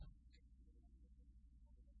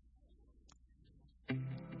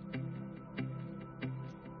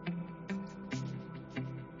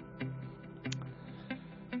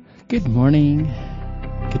Good morning.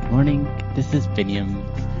 Good morning. This is Biniam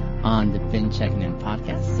on the Bin Checking In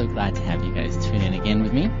podcast. So glad to have you guys tune in again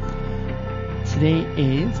with me. Today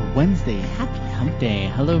is Wednesday. Happy Hump Day.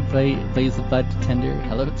 Hello, Blaze of Bud Tender.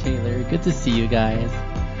 Hello, Taylor. Good to see you guys.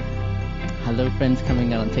 Hello, friends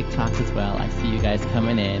coming out on TikTok as well. I see you guys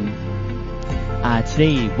coming in.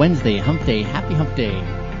 Today, Wednesday, Hump Day. Happy Hump Day.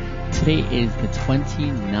 Today is the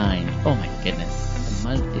 29th. Oh my goodness. The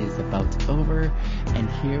month is about over, and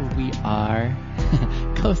here we are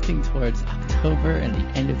coasting towards October and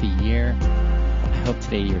the end of the year. I hope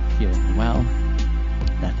today you're feeling well,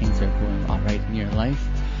 that things are going all right in your life.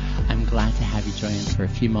 I'm glad to have you join us for a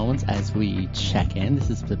few moments as we check in. This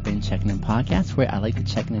is the Bin Checking In podcast, where I like to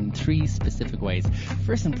check in three specific ways.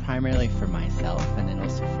 First and primarily for myself, and then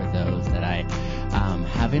also for those that I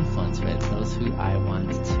have influence with, those who I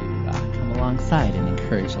want to come alongside and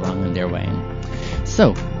encourage along on their way.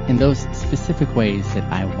 So, in those specific ways that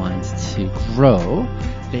I want to grow,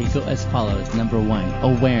 they go as follows. Number one,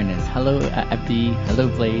 awareness. Hello, Abdi. Hello,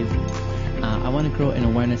 Blaze. I want to grow an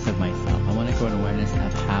awareness of myself. I want to grow an awareness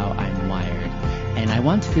of how I'm wired. And I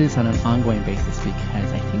want to do this on an ongoing basis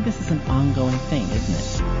because I think this is an ongoing thing,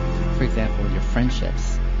 isn't it? For example, your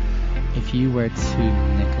friendships. If you were to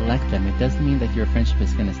neglect them, it doesn't mean that your friendship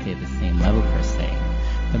is going to stay at the same level per se.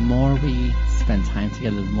 The more we spend time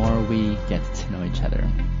together, the more we get to know each other.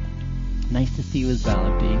 Nice to see you as well,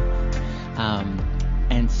 Abdi.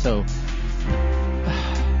 And so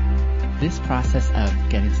this process of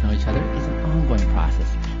getting to know each other is an ongoing process.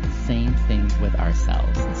 Same thing with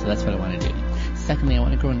ourselves. And so that's what I want to do. Secondly, I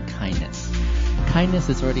want to grow in kindness. Kindness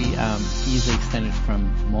is already easily extended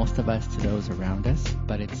from most of us to those around us,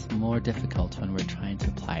 but it's more difficult when we're trying to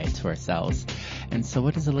apply it to ourselves. And so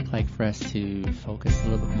what does it look like for us to focus a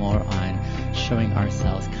little bit more on showing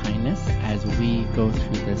ourselves kindness as we go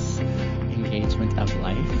through this engagement of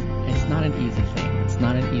life? It's not an easy thing. It's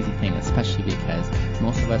not an easy thing, especially because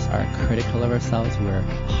most of us are critical of ourselves. We're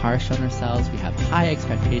harsh on ourselves. We have high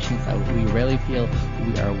expectations that we rarely feel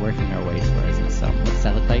we are working our way towards. And so what does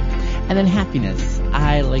that look like? And then happiness.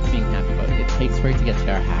 I like being happy, but it takes work to get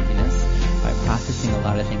to our happiness by processing a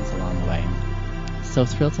lot of things along the way. So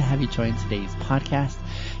thrilled to have you join today's podcast.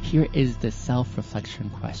 Here is the self-reflection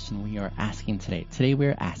question we are asking today. Today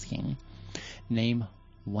we're asking, name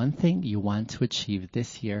one thing you want to achieve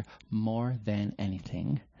this year more than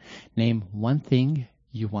anything. Name one thing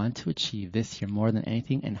you want to achieve this year more than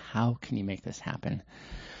anything, and how can you make this happen?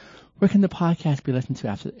 Where can the podcast be listened to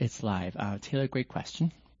after it's live? Taylor, great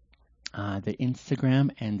question. The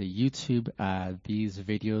Instagram and the YouTube, these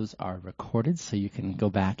videos are recorded, so you can go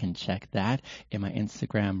back and check that in my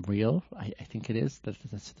Instagram reel. I think it is.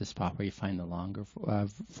 That's the spot where you find the longer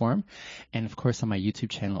form. And of course, on my YouTube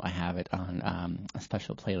channel, I have it on a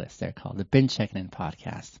special playlist there called the Bin Checking In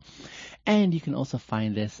podcast. And you can also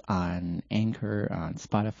find this on Anchor, on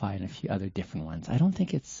Spotify, and a few other different ones. I don't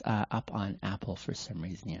think it's up on Apple for some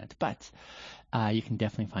reason yet, but you can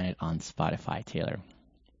definitely find it on Spotify, Taylor.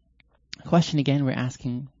 Question again we're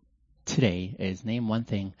asking today is, name one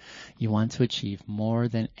thing you want to achieve more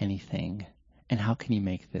than anything, and how can you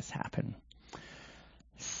make this happen?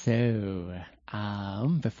 So,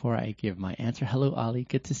 before I give my answer, hello Ollie,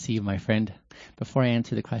 good to see you, my friend. Before I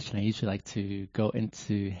answer the question, I usually like to go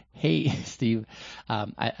into, hey Steve,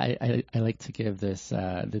 I like to give this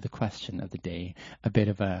the question of the day a bit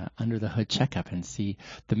of a under the hood checkup and see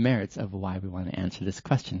the merits of why we want to answer this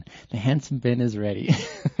question. The handsome bin is ready.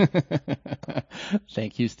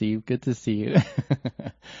 Thank you, Steve. Good to see you.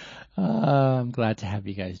 I'm glad to have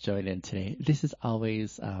you guys join in today. This is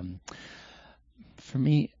always for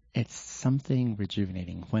me, it's something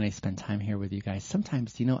rejuvenating when I spend time here with you guys.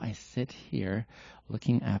 Sometimes, I sit here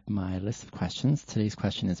looking at my list of questions. Today's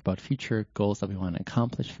question is about future goals that we want to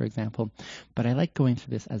accomplish, for example. But I like going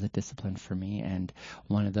through this as a discipline for me. And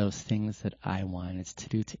one of those things that I wanted to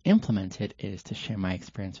do to implement it is to share my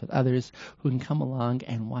experience with others who can come along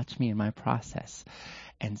and watch me in my process.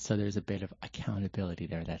 And so there's a bit of accountability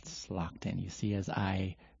there that's locked in. You see, as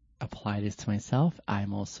I apply this to myself,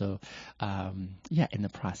 I'm also in the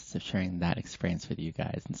process of sharing that experience with you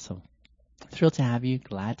guys. And so thrilled to have you,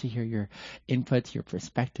 glad to hear your input, your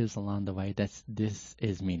perspectives along the way. This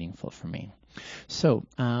is meaningful for me. So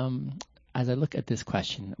as I look at this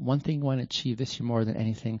question, one thing I want to achieve this year more than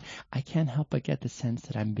anything, I can't help but get the sense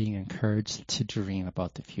that I'm being encouraged to dream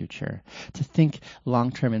about the future, to think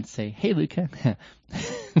long term and say, hey, Luca.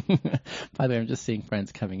 By the way, I'm just seeing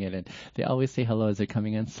friends coming in, and they always say hello as they're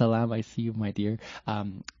coming in. Salam, I see you, my dear.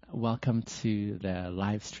 Welcome to the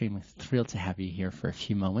live stream. I'm thrilled to have you here for a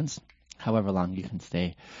few moments. however long you can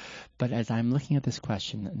stay. But as I'm looking at this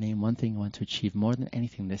question, name one thing you want to achieve more than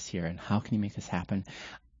anything this year, and how can you make this happen?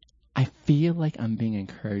 I feel like I'm being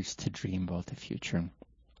encouraged to dream about the future.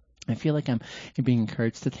 I feel like I'm being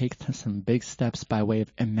encouraged to take some big steps by way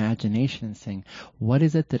of imagination and saying, what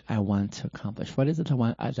is it that I want to accomplish? What is it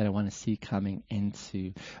that I want to see coming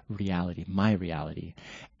into reality, my reality?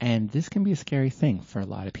 And this can be a scary thing for a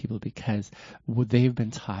lot of people because they've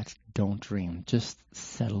been taught, don't dream, just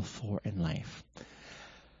settle for in life.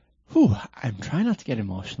 I'm trying not to get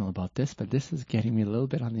emotional about this, but this is getting me a little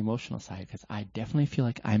bit on the emotional side because I definitely feel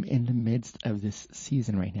like I'm in the midst of this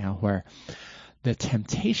season right now where the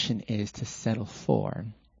temptation is to settle for,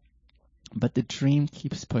 but the dream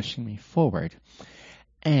keeps pushing me forward.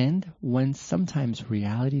 And when sometimes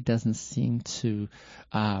reality doesn't seem to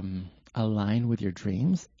align with your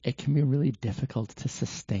dreams, it can be really difficult to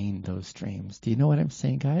sustain those dreams. Do you know what I'm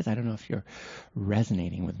saying, guys? I don't know if you're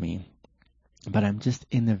resonating with me, but I'm just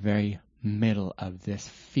in the very middle of this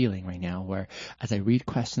feeling right now where as I read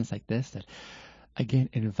questions like this that, again,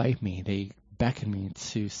 invite me, they beckon me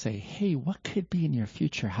to say, hey, what could be in your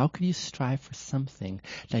future? How could you strive for something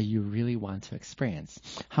that you really want to experience?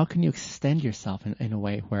 How can you extend yourself in a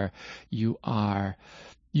way where you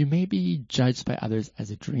may be judged by others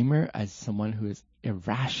as a dreamer, as someone who is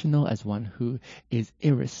irrational, as one who is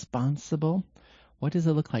irresponsible? What does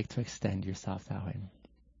it look like to extend yourself that way?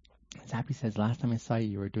 Zappy says, last time I saw you,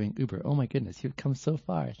 you were doing Uber. Oh my goodness, you've come so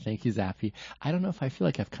far. Thank you, Zappy. I don't know if I feel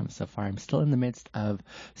like I've come so far. I'm still in the midst of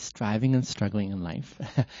striving and struggling in life.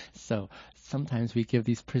 So sometimes we give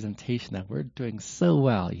these presentations that we're doing so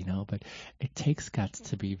well, but it takes guts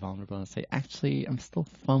to be vulnerable and say, actually, I'm still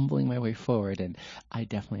fumbling my way forward. And I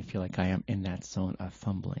definitely feel like I am in that zone of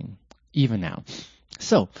fumbling, even now.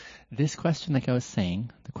 So this question, like I was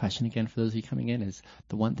saying, the question again for those of you coming in is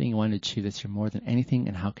the one thing you want to achieve this year more than anything,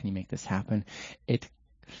 and how can you make this happen?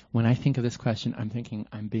 When I think of this question, I'm thinking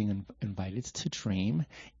I'm being invited to dream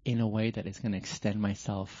in a way that is going to extend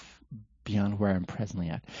myself beyond where I'm presently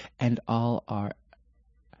at. And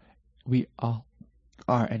we all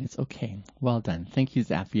are, and it's okay. Well done. Thank you,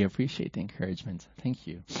 Zappy. I appreciate the encouragement. Thank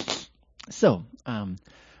you. So,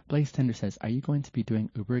 Blaze Tender says, are you going to be doing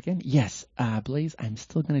Uber again? Yes, Blaze, I'm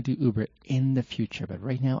still going to do Uber in the future, but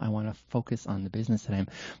right now I want to focus on the business that I'm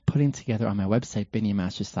putting together on my website,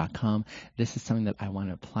 BinyaMasters.com. This is something that I want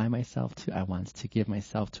to apply myself to. I want to give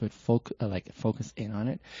myself to it, focus in on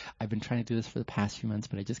it. I've been trying to do this for the past few months,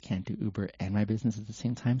 but I just can't do Uber and my business at the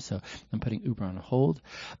same time, so I'm putting Uber on hold,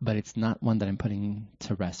 but it's not one that I'm putting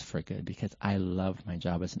to rest for good because I love my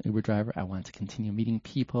job as an Uber driver. I want to continue meeting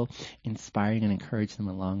people, inspiring and encourage them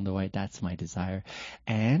along the way. That's my desire.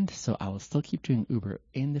 And so I will still keep doing Uber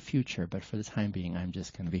in the future, but for the time being, I'm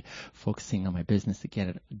just going to be focusing on my business to get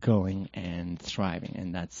it going and thriving.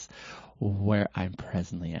 And that's where I'm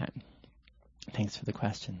presently at. Thanks for the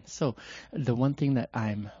question. So the one thing that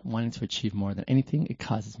I'm wanting to achieve more than anything, it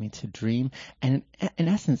causes me to dream. And in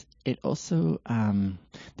essence, it also,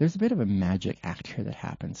 there's a bit of a magic act here that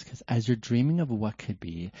happens because as you're dreaming of what could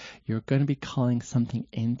be, you're going to be calling something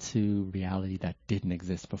into reality that didn't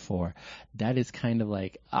exist before. That is kind of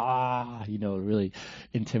like, really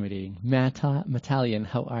intimidating. Matalian,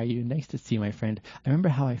 how are you? Nice to see you, my friend. I remember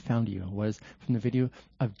how I found you was from the video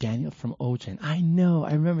of Daniel from Ogen. I know.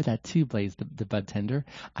 I remember that too, Blaze, the bud tender.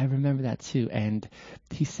 I remember that too. And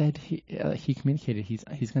he said he communicated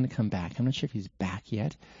he's going to come back. I'm not sure if he's back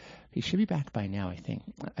yet. He should be back by now, I think.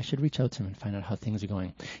 I should reach out to him and find out how things are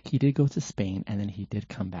going. He did go to Spain, and then he did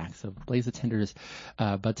come back. So Blaze the Tenders,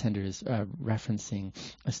 Bud Tenders, referencing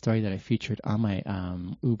a story that I featured on my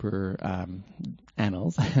Uber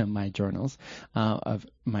annals, my journals, of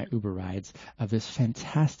my Uber rides, of this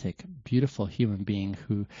fantastic, beautiful human being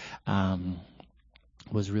who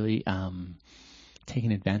was really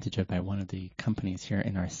taken advantage of by one of the companies here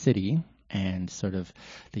in our city. And sort of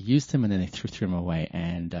they used him and then they threw him away,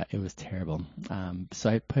 and it was terrible. So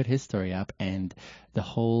I put his story up, and the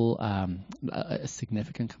whole a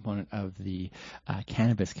significant component of the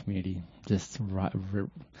cannabis community just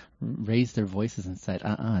raised their voices and said,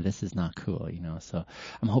 this is not cool, So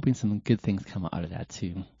I'm hoping some good things come out of that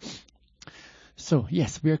too. So,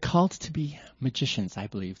 yes, we are called to be magicians, I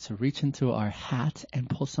believe, to reach into our hat and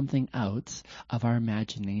pull something out of our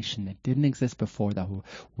imagination that didn't exist before that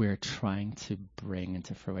we're trying to bring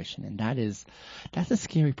into fruition. And that's a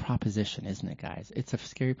scary proposition, isn't it, guys? It's a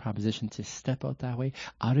scary proposition to step out that way,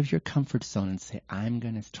 out of your comfort zone and say, I'm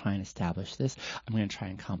going to try and establish this. I'm going to try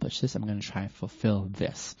and accomplish this. I'm going to try and fulfill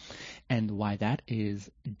this. And why that is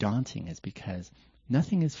daunting is because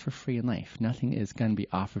nothing is for free in life. Nothing is going to be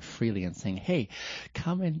offered freely and saying, hey,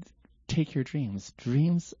 come and take your dreams.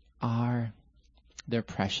 Dreams they're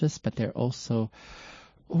precious, but they're also,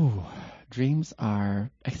 dreams are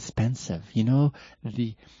expensive. You know,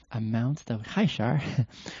 the amount that, hi Shar,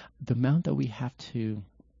 the amount that we have to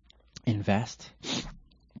invest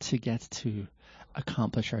to get to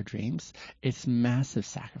accomplish our dreams, it's massive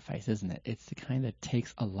sacrifice, isn't it? It's the kind that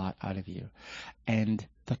takes a lot out of you. And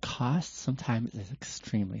the cost sometimes is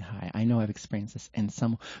extremely high. I know I've experienced this in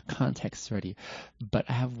some contexts already, but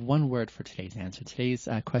I have one word for today's answer. Today's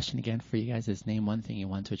question again for you guys is, name one thing you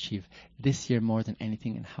want to achieve this year more than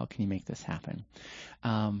anything, and how can you make this happen?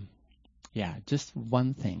 Just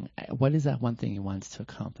one thing. What is that one thing you want to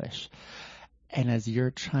accomplish? And as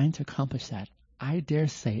you're trying to accomplish that, I dare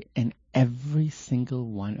say in every single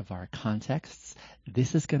one of our contexts,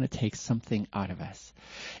 this is going to take something out of us.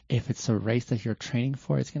 If it's a race that you're training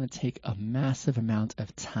for, it's going to take a massive amount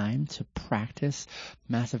of time to practice,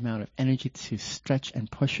 massive amount of energy to stretch and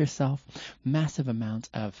push yourself, massive amount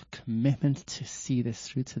of commitment to see this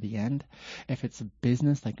through to the end. If it's a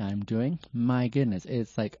business like I'm doing, my goodness,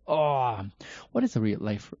 it's like, what is a real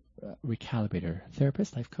life recalibrator?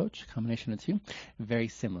 Therapist, life coach, combination of two? Very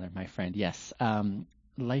similar, my friend. Yes.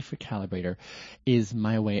 Life Recalibrator is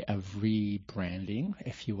my way of rebranding,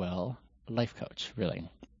 if you will, life coach, really.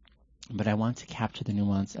 But I want to capture the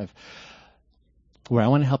nuance of where I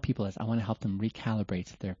want to help people is I want to help them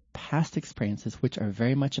recalibrate their past experiences, which are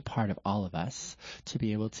very much a part of all of us, to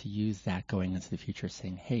be able to use that going into the future,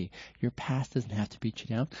 saying, hey, your past doesn't have to beat you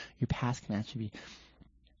down. Your past can actually be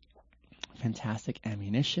fantastic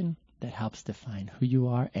ammunition that helps define who you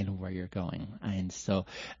are and where you're going. And so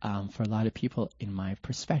for a lot of people, in my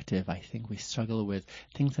perspective, I think we struggle with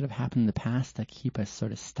things that have happened in the past that keep us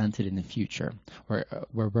sort of stunted in the future, or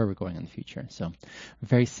where we're going in the future. So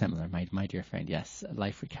very similar, my dear friend. Yes,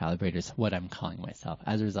 Life Recalibrator is what I'm calling myself.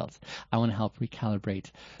 As a result, I want to help recalibrate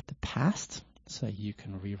the past so that you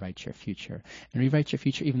can rewrite your future. And rewrite your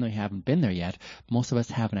future, even though you haven't been there yet, most of us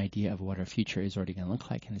have an idea of what our future is already going to look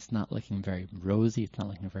like, and it's not looking very rosy, it's not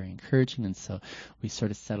looking very encouraging, and so we sort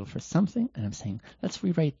of settle for something, and I'm saying, let's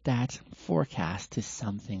rewrite that forecast to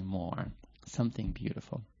something more, something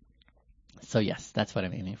beautiful. So yes, that's what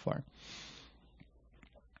I'm aiming for.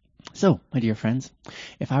 So, my dear friends,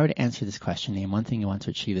 if I were to answer this question, name one thing you want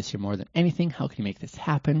to achieve this year more than anything, how can you make this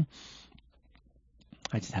happen?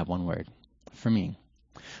 I just have one word. For me,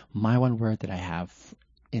 my one word that I have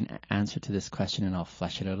in answer to this question, and I'll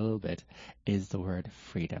flesh it out a little bit, is the word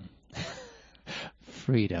freedom.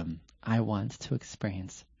 Freedom. I want to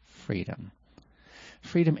experience freedom.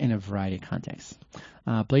 Freedom in a variety of contexts.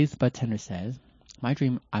 Blaze the Bud Tender says, my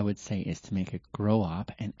dream, I would say, is to make it grow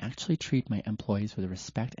up and actually treat my employees with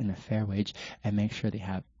respect and a fair wage and make sure they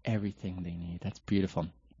have everything they need. That's beautiful.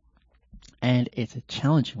 And it's a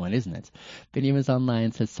challenging one, isn't it? Vinny was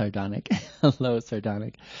online, says sardonic. Hello,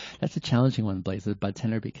 sardonic. That's a challenging one, Blaze the Bud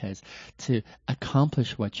Tender, because to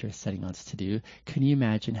accomplish what you're setting out to do, can you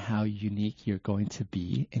imagine how unique you're going to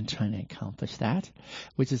be in trying to accomplish that?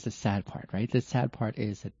 Which is the sad part, right? The sad part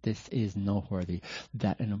is that this is noteworthy,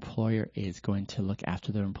 that an employer is going to look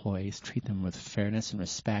after their employees, treat them with fairness and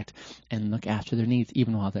respect, and look after their needs,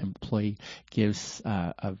 even while the employee gives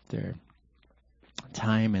of their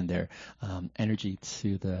time and their energy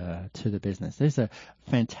to the business. There's a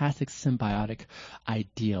fantastic symbiotic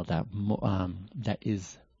ideal that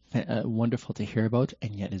is wonderful to hear about,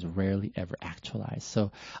 and yet is rarely ever actualized.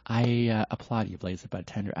 So I applaud you, Blaze the Bud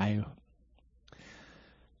Tender.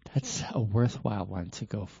 That's a worthwhile one to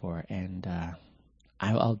go for, and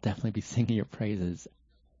I'll definitely be singing your praises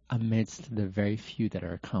amidst the very few that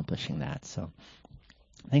are accomplishing that. So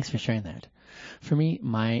thanks for sharing that. For me,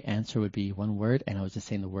 my answer would be one word, and I was just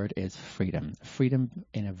saying the word is freedom. Freedom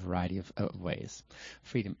in a variety of ways.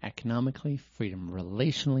 Freedom economically, freedom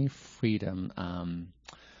relationally, freedom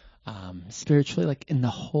spiritually, like in the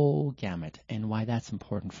whole gamut. And why that's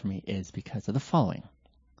important for me is because of the following.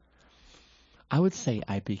 I would say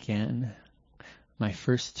I began my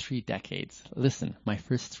first 3 decades, my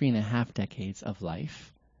first 3.5 decades of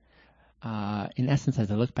life. In essence,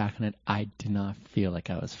 as I look back on it, I did not feel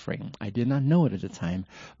like I was free. I did not know it at the time,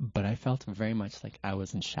 but I felt very much like I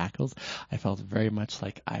was in shackles. I felt very much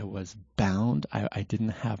like I was bound. I didn't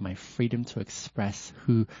have my freedom to express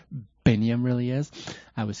who Binyam really is.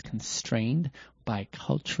 I was constrained by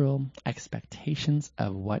cultural expectations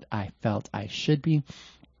of what I felt I should be.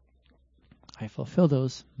 I fulfill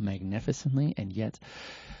those magnificently, and yet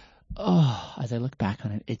as I look back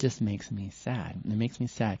on it, it just makes me sad. It makes me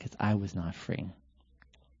sad because I was not free.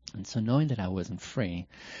 And so knowing that I wasn't free,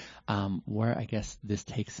 where I guess this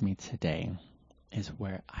takes me today is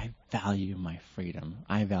where I value my freedom.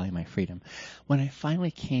 I value my freedom. When I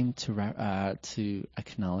finally came to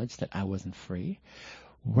acknowledge that I wasn't free,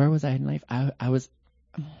 where was I in life? I was,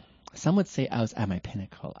 some would say I was at my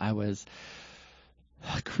pinnacle. I was,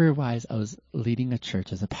 career-wise, I was leading a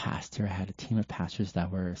church as a pastor. I had a team of pastors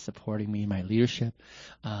that were supporting me in my leadership.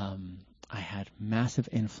 I had massive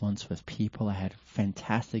influence with people. I had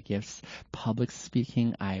fantastic gifts. Public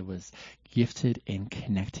speaking, I was gifted in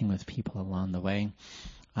connecting with people along the way.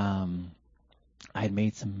 I had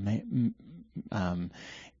made some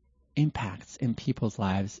impacts in people's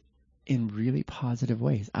lives in really positive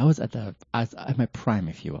ways. I was at my prime,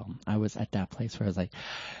 if you will. I was at that place where I was like,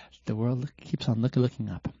 the world keeps on looking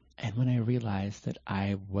up. And when I realized that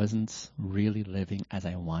I wasn't really living as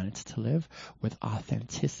I wanted to live, with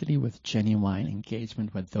authenticity, with genuine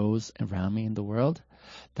engagement with those around me in the world,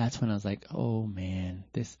 that's when I was like, oh man,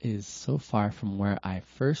 this is so far from where I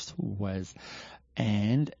first was.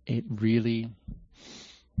 And it really,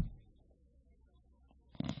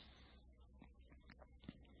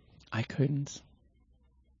 I couldn't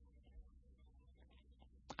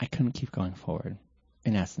keep going forward.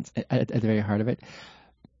 In essence, at the very heart of it,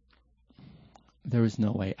 there was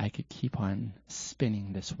no way I could keep on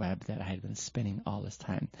spinning this web that I had been spinning all this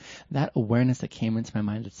time. That awareness that came into my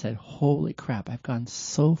mind that said, holy crap, I've gone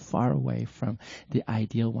so far away from the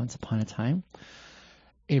ideal once upon a time.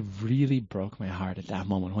 It really broke my heart at that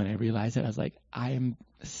moment when I realized it. I was like, I am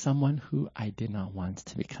someone who I did not want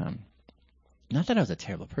to become. Not that I was a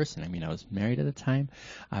terrible person. I mean, I was married at the time.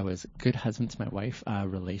 I was a good husband to my wife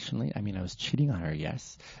relationally. I mean, I was cheating on her,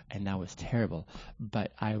 yes, and that was terrible.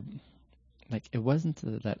 But it wasn't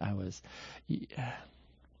that I was, it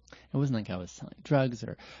wasn't like I was selling drugs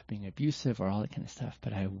or being abusive or all that kind of stuff,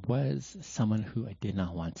 but I was someone who I did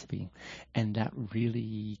not want to be. And that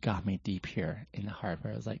really got me deep here in the heart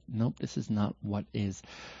where I was like, nope, this is not what is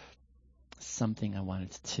something I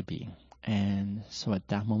wanted to be. And so at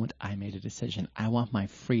that moment, I made a decision. I want my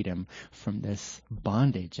freedom from this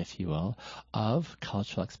bondage, if you will, of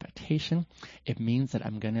cultural expectation. It means that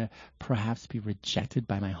I'm going to perhaps be rejected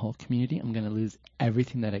by my whole community. I'm going to lose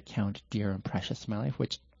everything that I count dear and precious in my life,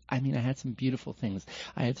 which, I mean, I had some beautiful things.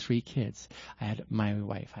 I had 3 kids. I had my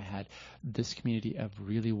wife. I had this community of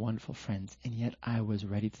really wonderful friends. And yet I was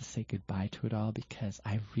ready to say goodbye to it all because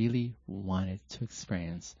I really wanted to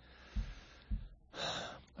experience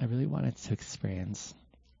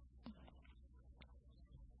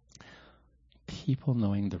people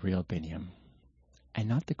knowing the real Binyam and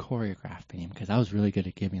not the choreographed Binyam, because I was really good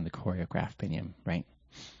at giving the choreographed Binyam, right?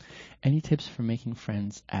 Any tips for making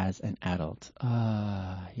friends as an adult?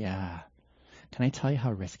 Yeah. Can I tell you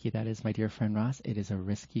how risky that is, my dear friend Ross? It is a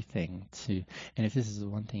risky thing to, and if this is the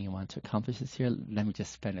one thing you want to accomplish this year, let me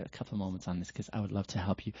just spend a couple of moments on this because I would love to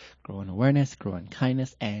help you grow in awareness, grow in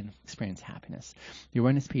kindness, and experience happiness. The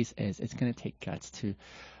awareness piece is it's going to take guts to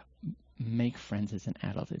make friends as an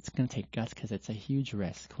adult. It's going to take guts because it's a huge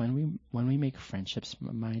risk. When we make friendships,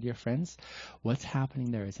 my dear friends, what's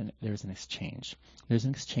happening there's an exchange. There's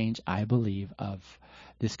an exchange, I believe, of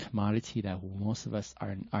this commodity that most of us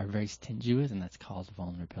are very stingy with, and that's called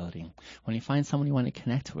vulnerability. When you find someone you want to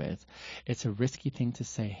connect with, it's a risky thing to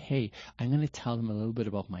say, hey, I'm going to tell them a little bit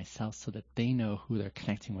about myself so that they know who they're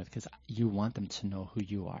connecting with, because you want them to know who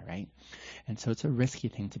you are, right? And so it's a risky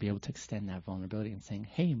thing to be able to extend that vulnerability and saying,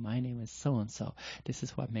 hey, my name is so-and-so. This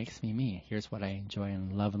is what makes me me. Here's what I enjoy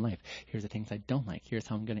and love in life. Here's the things I don't like. Here's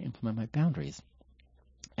how I'm going to implement my boundaries.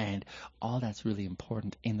 And all that's really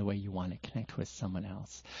important in the way you want to connect with someone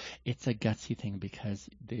else. It's a gutsy thing because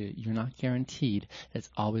you're not guaranteed it's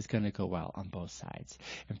always going to go well on both sides.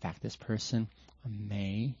 In fact, this person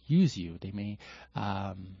may use you. They may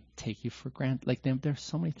take you for granted. Like there's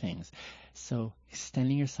so many things. So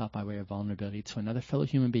extending yourself by way of vulnerability to another fellow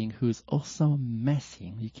human being who's also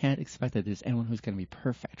messy. You can't expect that there's anyone who's going to be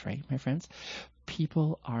perfect, right, my friends?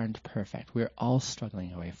 People aren't perfect. We're all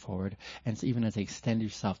struggling our way forward. And so even as you extend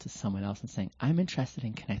yourself to someone else and saying, I'm interested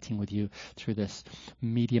in connecting with you through this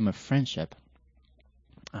medium of friendship,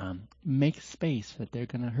 make space that they're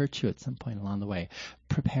going to hurt you at some point along the way.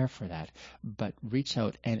 Prepare for that, but reach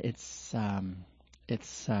out. And it's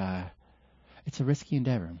a risky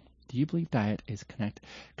endeavor. Do you believe diet is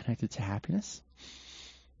connected to happiness?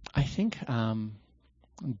 I think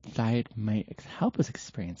diet might help us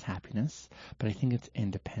experience happiness, but I think it's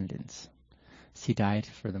independence. See, diet,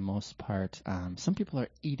 for the most part, some people are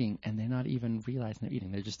eating and they're not even realizing they're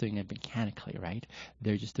eating. They're just doing it mechanically, right?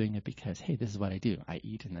 They're just doing it because, hey, this is what I do. I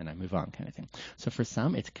eat and then I move on, kind of thing. So for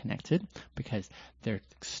some, it's connected because they're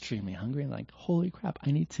extremely hungry and like, holy crap,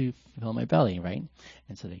 I need to fill my belly, right?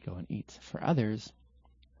 And so they go and eat. For others,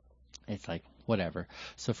 It's like whatever.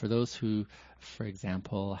 So for those who, for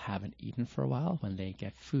example, haven't eaten for a while, when they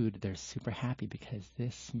get food, they're super happy because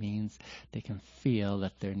this means they can feel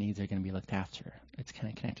that their needs are going to be looked after. It's kind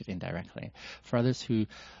of connected indirectly. For others who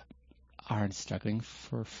aren't struggling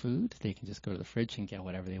for food, they can just go to the fridge and get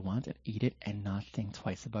whatever they want and eat it and not think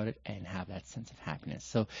twice about it and have that sense of happiness.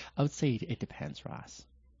 So I would say it depends, Ross.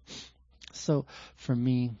 So for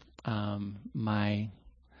me, my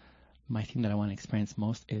thing that I want to experience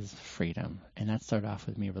most is freedom. And that started off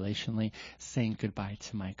with me relationally, saying goodbye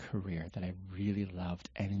to my career that I really loved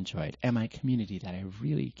and enjoyed, and my community that I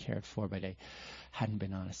really cared for, but I hadn't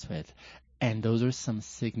been honest with. And those are some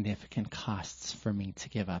significant costs for me to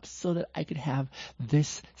give up so that I could have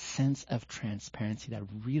this sense of transparency that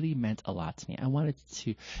really meant a lot to me. I wanted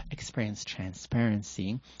to experience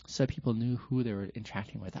transparency so people knew who they were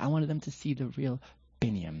interacting with. I wanted them to see the real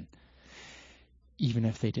Biniam, even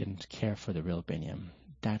if they didn't care for the real Biniam.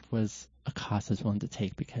 That was a cost I was willing to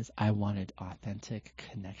take because I wanted authentic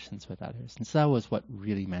connections with others. And so that was what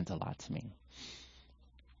really meant a lot to me.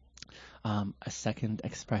 A second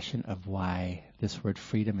expression of why this word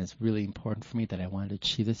freedom is really important for me that I wanted to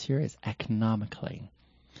achieve this year is economically.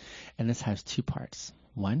 And this has two parts.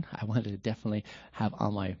 One, I wanted to definitely have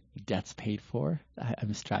all my debts paid for.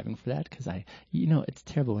 I'm striving for that because it's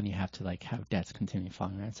terrible when you have to have debts continually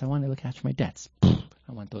falling around. So I want to look after my debts.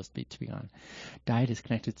 I want those to be gone. Diet is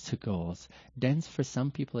connected to goals. Dense for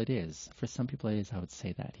some people it is. For some people it is, I would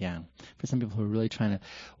say that, yeah. For some people who are really trying to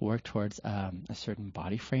work towards a certain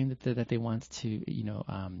body frame that they want to,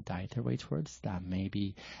 diet their way towards, that may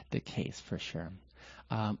be the case for sure.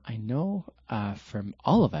 I know from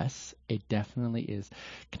all of us, it definitely is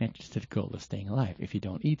connected to the goal of staying alive. If you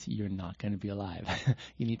don't eat, you're not going to be alive.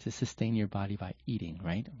 You need to sustain your body by eating,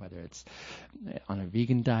 right? Whether it's on a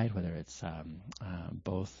vegan diet, whether it's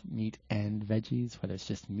both meat and veggies, whether it's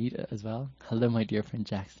just meat as well. Hello, my dear friend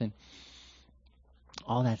Jackson.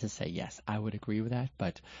 All that to say, yes, I would agree with that.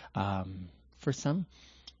 But for some,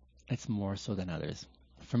 it's more so than others.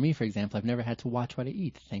 For me, for example, I've never had to watch what I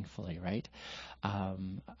eat, thankfully, right?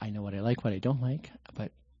 I know what I like, what I don't like,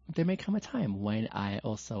 but there may come a time when I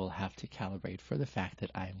also will have to calibrate for the fact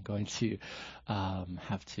that I'm going to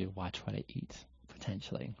have to watch what I eat,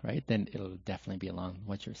 potentially, right? Then it'll definitely be along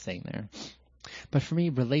what you're saying there. But for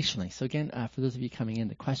me, relationally, so again, for those of you coming in,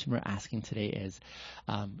 the question we're asking today is,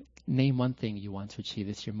 name one thing you want to achieve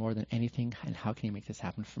this year more than anything, and how can you make this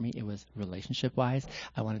happen? For me, it was relationship-wise.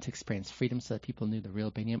 I wanted to experience freedom so that people knew the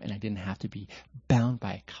real Biniam, and I didn't have to be bound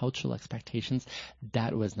by cultural expectations.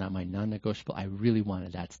 That was not my non-negotiable. I really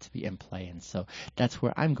wanted that to be in play, and so that's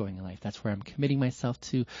where I'm going in life. That's where I'm committing myself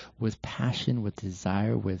to with passion, with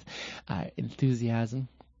desire, with enthusiasm.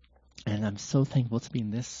 And I'm so thankful to be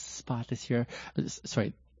in this spot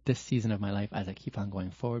this season of my life as I keep on going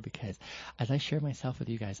forward, because as I share myself with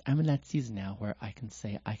you guys, I'm in that season now where I can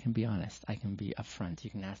say, I can be honest, I can be upfront. You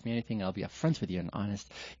can ask me anything, I'll be upfront with you and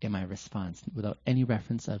honest in my response without any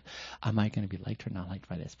reference of, am I going to be liked or not liked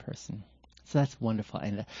by this person? So that's wonderful,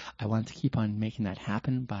 and I want to keep on making that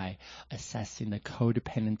happen by assessing the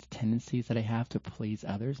codependent tendencies that I have to please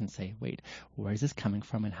others and say, wait, where is this coming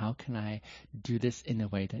from, and how can I do this in a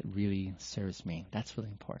way that really serves me? That's really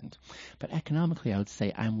important. But economically, I would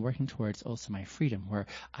say I'm working towards also my freedom, where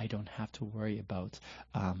I don't have to worry about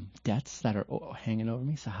debts that are hanging over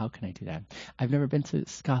me. So how can I do that? I've never been to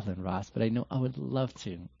Scotland, Ross, but I know I would love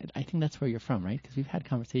to. I think that's where you're from, right? Because we've had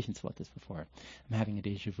conversations about this before. I'm having a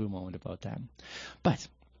deja vu moment about that. But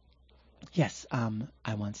yes,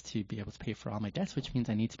 I want to be able to pay for all my debts, which means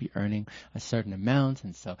I need to be earning a certain amount.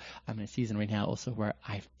 And so I'm in a season right now also where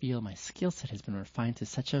I feel my skill set has been refined to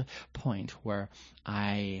such a point where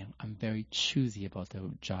I'm very choosy about the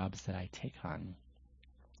jobs that I take on.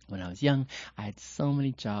 When I was young, I had so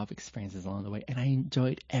many job experiences along the way, and I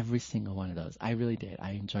enjoyed every single one of those. I really did.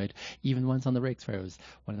 I enjoyed even ones on the rigs where it was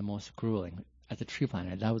one of the most grueling. As a tree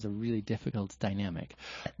planter, that was a really difficult dynamic.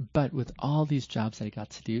 But with all these jobs that I got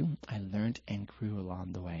to do, I learned and grew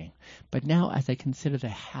along the way. But now, as I consider the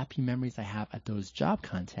happy memories I have at those job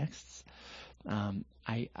contexts, I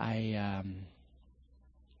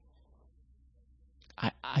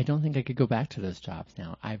don't think I could go back to those jobs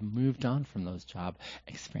now. I've moved on from those job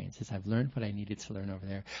experiences. I've learned what I needed to learn over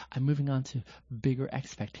there. I'm moving on to bigger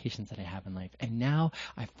expectations that I have in life. And now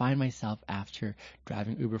I find myself, after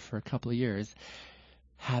driving Uber for a couple of years,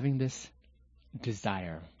 having this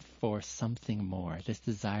desire for something more, this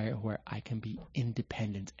desire where I can be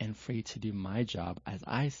independent and free to do my job as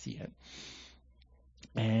I see it.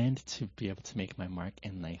 and to be able to make my mark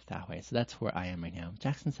in life that way. So that's where I am right now.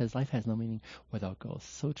 Jackson says, life has no meaning without goals.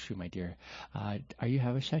 So true, my dear. Are you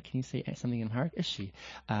Havasha? Can you say something in Hawk? Is she?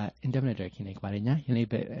 Indemnidar kinig warinya. Yene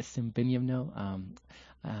be simbinyam no.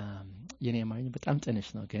 Yene amarin but am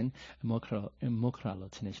tinish no again. Mokralo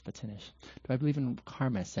tinish but tinish. Do I believe in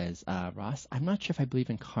karma? Says Ross. I'm not sure if I believe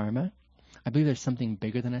in karma. I believe there's something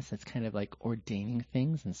bigger than us that's kind of like ordaining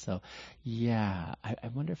things. And so, yeah, I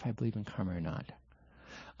wonder if I believe in karma or not.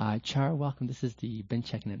 Char, welcome. This is the Been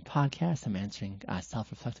Checking In podcast. I'm answering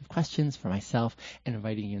self-reflective questions for myself and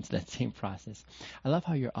inviting you into that same process. I love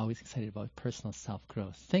how you're always excited about personal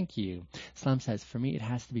self-growth. Thank you. Salam says, for me, it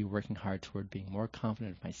has to be working hard toward being more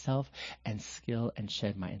confident of myself and skill and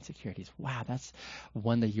shed my insecurities. Wow, that's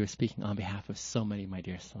one that you're speaking on behalf of so many, my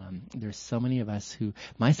dear Salam. There's so many of us who,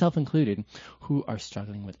 myself included, who are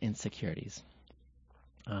struggling with insecurities.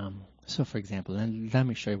 So for example, let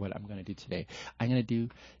me show you what I'm going to do today. I'm going to do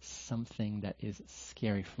something that is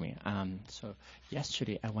scary for me. So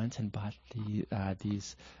yesterday I went and bought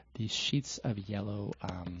these sheets of yellow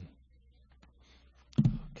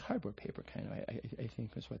cardboard paper, kind of, I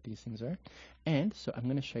think is what these things are. And so I'm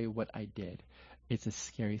going to show you what I did. It's a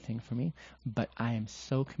scary thing for me, but I am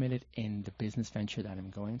so committed in the business venture that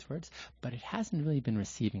I'm going towards, but it hasn't really been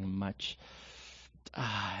receiving much. It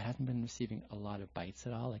hasn't been receiving a lot of bites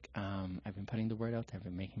at all. Like I've been putting the word out there. I've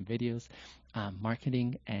been making videos.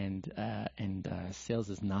 Marketing and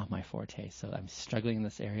sales is not my forte, so I'm struggling in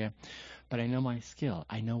this area. But I know my skill.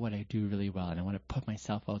 I know what I do really well, and I want to put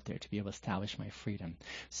myself out there to be able to establish my freedom.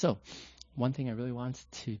 So one thing I really want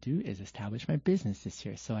to do is establish my business this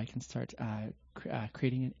year, so I can start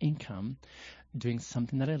creating an income, doing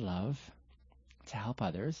something that I love to help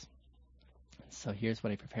others. So here's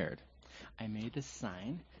what I prepared. I made this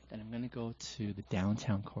sign that I'm going to go to the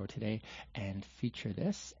downtown core today and feature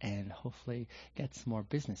this and hopefully get some more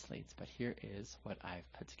business leads. But here is what I've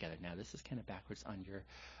put together. Now, this is kind of backwards on your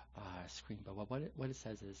screen, but what it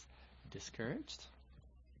says is discouraged,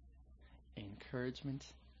 encouragement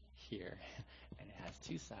here, and it has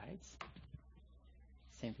two sides.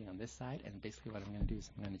 Same thing on this side, and basically what I'm going to do is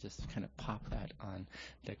I'm going to just kind of pop that on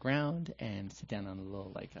the ground and sit down on a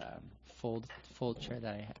little like fold chair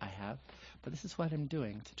that I have. But this is what I'm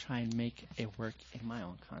doing to try and make it work in my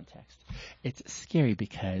own context. It's scary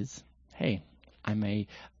because, hey, I may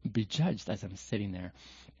be judged as I'm sitting there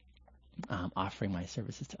offering my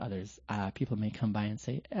services to others. People may come by and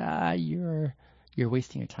say, you're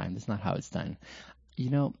wasting your time. That's not how it's done.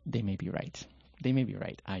 You know, they may be right. They may be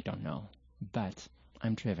right. I don't know. But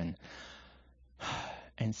I'm driven.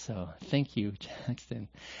 And so, thank you, Jackson.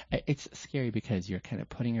 It's scary because you're kind of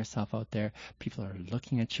putting yourself out there. People are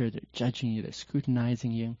looking at you. They're judging you. They're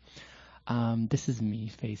scrutinizing you. This is me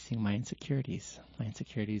facing my insecurities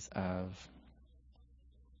of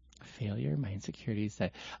failure, my insecurities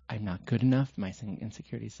that I'm not good enough, my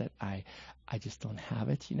insecurities that I just don't have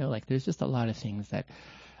it. You know, like there's just a lot of things that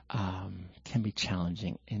can be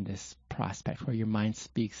challenging in this prospect where your mind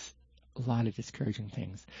speaks a lot of discouraging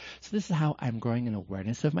things. So this is how I'm growing an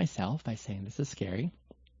awareness of myself by saying this is scary.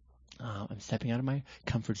 I'm stepping out of my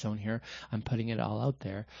comfort zone here. I'm putting it all out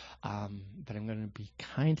there. But I'm going to be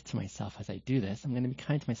kind to myself as I do this. I'm going to be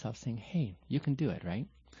kind to myself saying, hey, you can do it, right?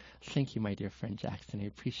 Thank you, my dear friend Jackson. I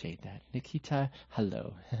appreciate that. Nikita,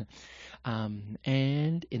 hello.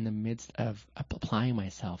 And in the midst of applying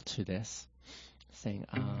myself to this, saying,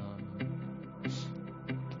 I'm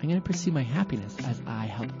going to pursue my happiness as I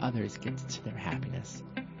help others get to their happiness.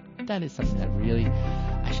 That is something that really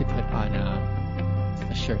I should put on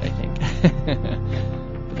a shirt, I think.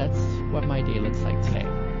 But that's what my day looks like today.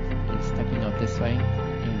 I'm stepping out this way in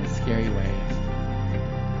a scary way.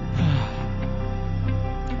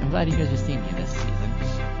 I'm glad you guys are seeing me this season.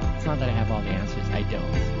 It's not that I have all the answers. I don't.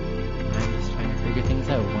 I'm just trying to figure things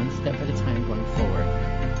out one step at a time going forward.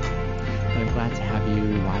 But I'm glad to have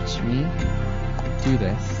you watch me do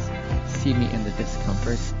this, see me in the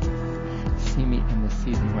discomfort, see me in the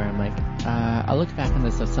season where I'm like, I'll look back on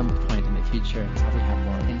this at some point in the future and probably have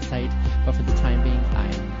more insight, but for the time being,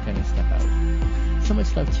 I'm going to step out. So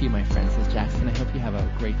much love to you, my friends, says Jackson. I hope you have a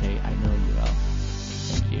great day. I know you will.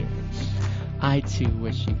 Thank you. I, too,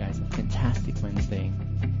 wish you guys a fantastic Wednesday.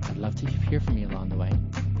 I'd love to hear from you along the way.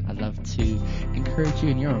 I'd love to encourage you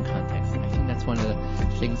in your own context. I think that's one of the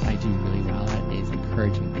things I do really well at is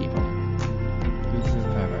encouraging people. Who's the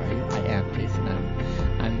driver? I am Jason.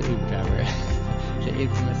 I'm the Uber driver, the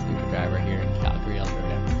infamous Uber driver here in Calgary,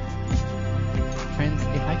 Alberta. Friends,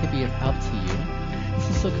 if I could be of help to you, this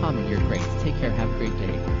is so common. You're great. Take care. Have a great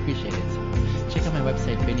day. Appreciate it. Check out my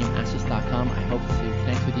website, BinyaminAshes.com. I hope to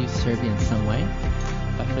connect with you, serve you in some way.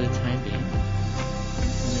 But for the time being,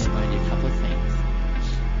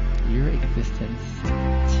 existence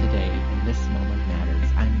today, in this moment, matters.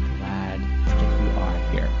 I'm glad that you are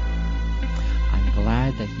here. I'm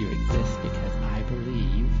glad that you exist because I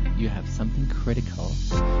believe you have something critical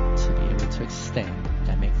to be able to extend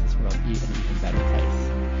that makes this world an even better place.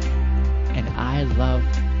 And I love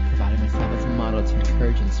providing myself as a model to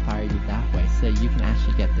encourage and inspire you that way so that you can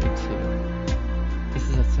actually get there too. This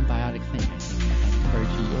is a symbiotic thing, I think. As I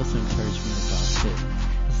encourage you, you also encourage me as well too.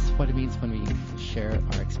 This is what it means when we share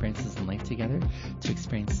our experiences in life together to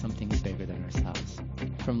experience something bigger than ourselves.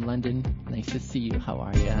 From London, nice to see you. How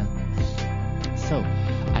are you? So,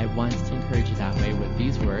 I want to encourage you that way with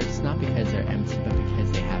these words, not because they're empty